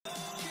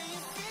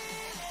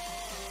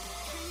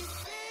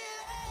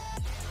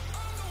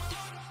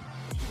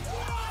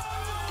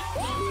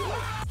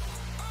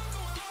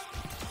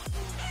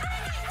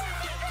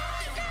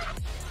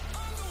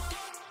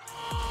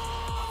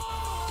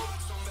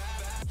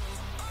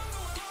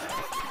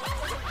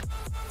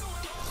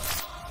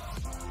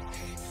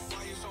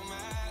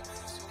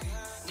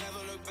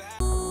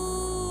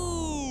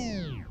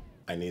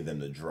need them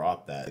to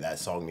drop that. That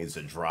song needs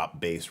to drop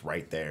bass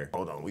right there.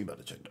 Hold on, we about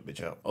to check that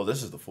bitch out. Oh,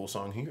 this is the full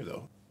song here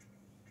though.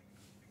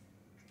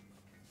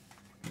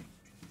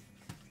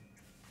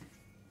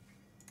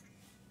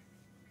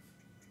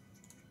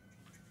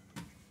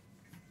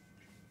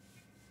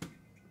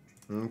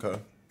 Okay.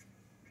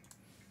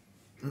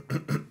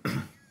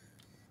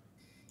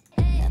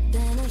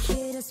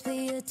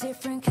 Be a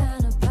different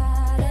kind of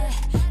party.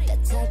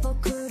 That type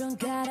of crew don't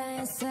got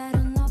inside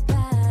of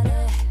nobody.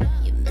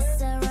 You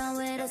mess around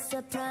with us,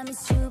 I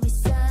promise you'll be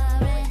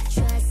sorry.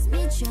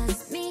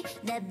 Trust me,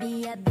 that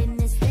be a big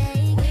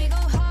mistake. We go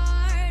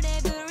hard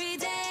every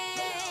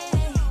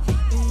day.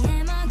 Me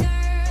and my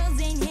girls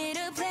ain't here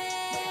to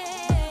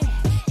play.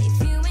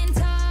 If you ain't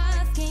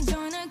tough, can't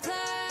join the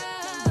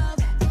club.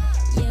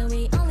 Yeah,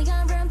 we only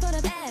got room for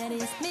the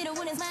baddest. Middle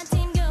one is my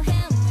team, go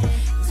ham with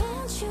it.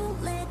 Don't you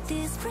let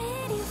this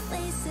pretty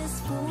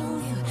faces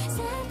fool you.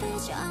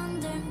 Savage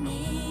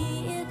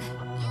underneath.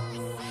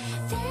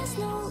 There's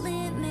no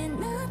limit,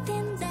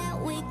 nothing that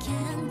we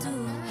can do.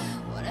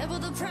 Whatever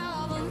the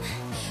problem,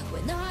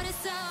 we know how to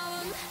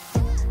solve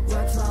them.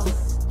 Workflow,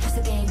 that's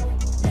the game.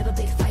 Never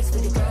big fights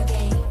with the girl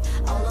gang.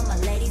 All of my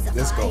ladies are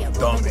fire.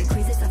 Rolling with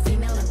creases, a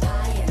female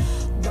empire.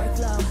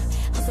 Workflow,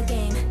 that's the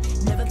game.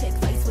 Never pick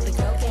fights with the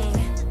girl gang.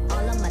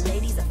 All of my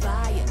ladies are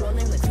fire.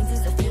 Rolling with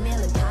creases, a female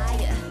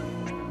empire.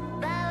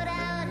 Bow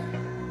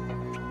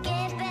down,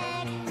 get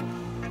back,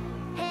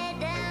 head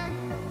down,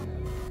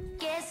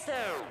 get so.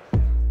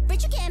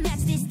 Bitch, you can't match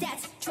these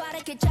stats. Try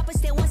to catch up and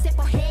stay one step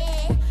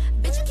ahead.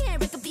 Bitch, you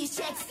can't rack up these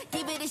checks.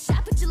 Give it a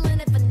shot, but you learn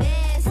it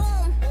finesse.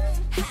 Boom,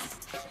 ha.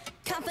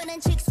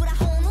 Confident chicks with a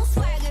whole new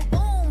swagger.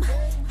 Boom,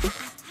 ha.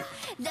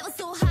 Never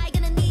so high,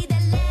 gonna need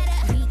that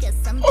ladder. We got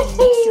something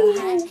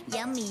extra hot.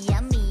 Yummy,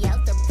 yummy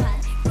out the pot.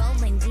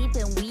 Rolling deep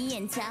and we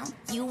in town.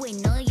 You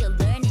ain't know you're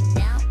learning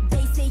now.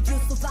 They say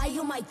you're so fly,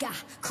 oh my god.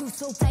 Cruise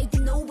so tight, they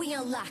know we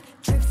unlock.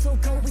 Drip so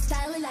cold, we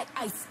styling like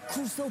ice.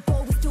 Cruise so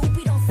bold, we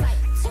stupid on sight.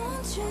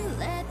 Don't you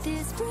let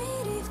these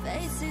pretty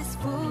faces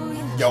fool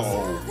you. Yo,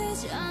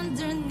 Savage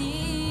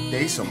underneath.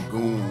 they some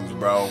goons,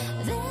 bro.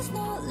 There's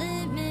no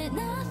limit,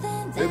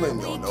 nothing They let that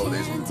me we know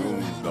they some can't do.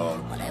 goons,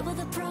 dog. Whatever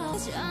the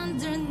problem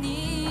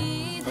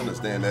underneath.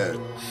 Understand that.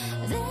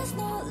 There's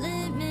no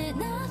limit,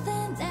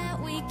 nothing that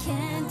we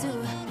can do.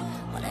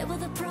 Whatever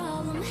the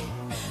problem,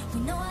 we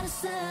know how to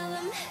solve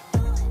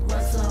them.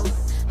 Work slow,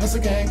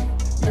 Hustle gang.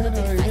 never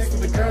big fights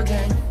with the girl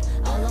gang.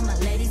 All of my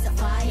ladies are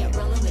fire,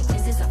 rolling with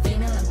kisses, a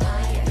female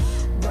empire.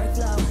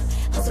 Workflow,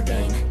 hustle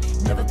gang,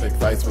 Never pick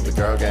fights with the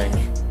girl gang.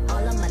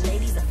 all of my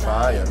ladies are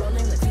fire, Fire.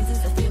 rolling with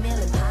kisses, a female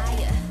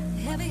empire.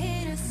 Heavy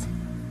hitters,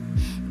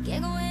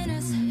 get go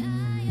winners,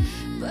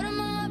 put 'em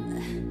up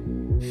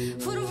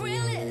for the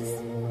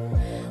realest.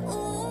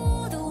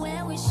 Ooh, the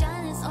way we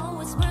shine is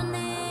always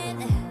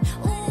burning.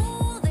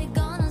 Ooh, they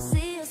gonna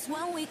see us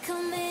when we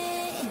come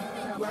in.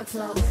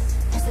 Workflow,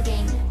 that's the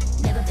game.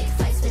 Never big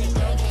fights with a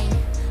girl gang.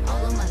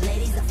 All of my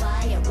ladies are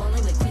fire,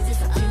 rolling with queens,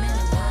 it's a female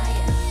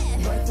empire.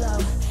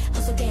 Workflow,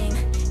 hustle gang.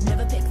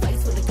 Never pick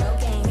fights with a girl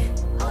gang.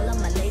 All of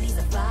my ladies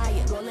are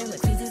fire, rolling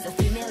with queens, it's a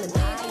female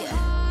empire.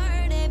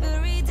 Hard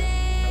every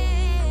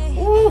day.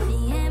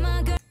 Me and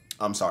my girl.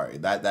 I'm sorry.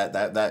 That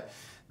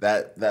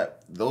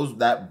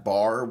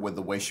bar with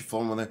the way she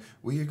flowing with it.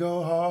 We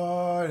go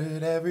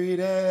hard every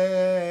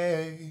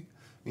day.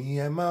 Me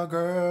and my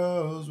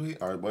girls, we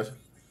are what?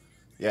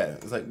 Yeah,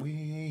 it's like we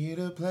here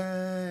to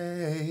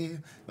play.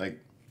 Like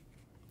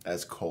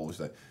that's cold. It's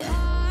like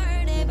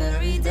Hard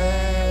every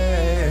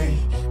day.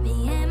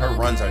 Me and her my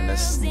runs are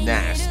girls ain't here to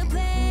nasty.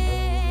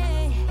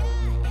 play.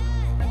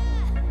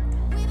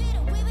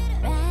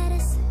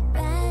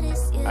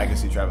 Baddest, yeah. I can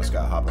see Travis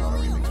Scott hopping on a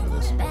remix for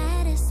this.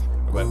 Baddest.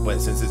 But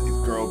since it's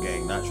Girl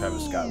Gang, not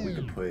Travis Scott, we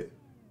could put.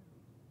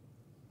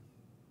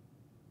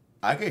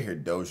 I could hear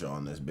Doja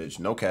on this bitch,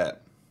 no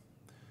cap.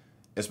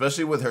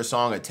 Especially with her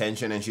song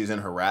Attention and she's in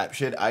her rap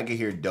shit, I could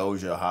hear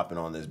Doja hopping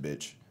on this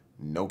bitch,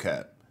 no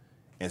cap,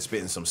 and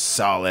spitting some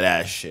solid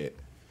ass shit.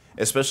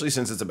 Especially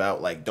since it's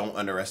about like don't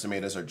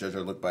underestimate us or judge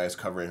our look by its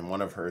cover. And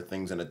one of her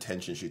things in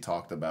Attention she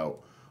talked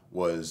about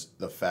was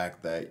the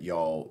fact that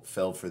y'all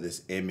fell for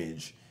this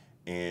image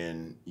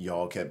and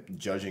y'all kept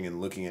judging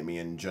and looking at me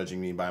and judging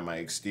me by my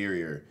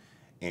exterior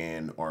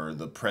and or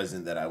the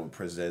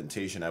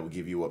presentation I would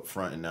give you up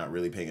front and not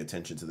really paying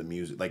attention to the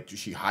music. Like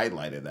she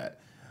highlighted that.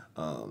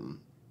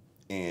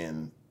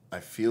 And I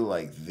feel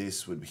like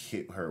this would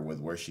hit her with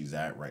where she's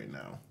at right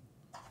now,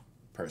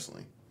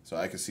 personally. So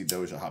I could see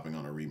Doja hopping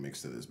on a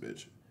remix to this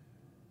bitch.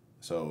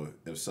 So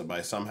if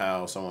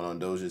somehow someone on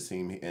Doja's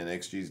team and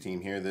XG's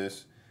team hear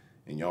this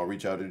and y'all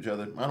reach out to each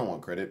other, I don't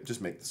want credit.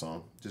 Just make the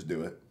song. Just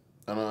do it.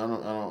 I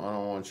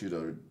don't want you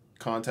to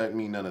contact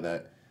me. None of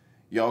that.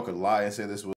 Y'all could lie and say this was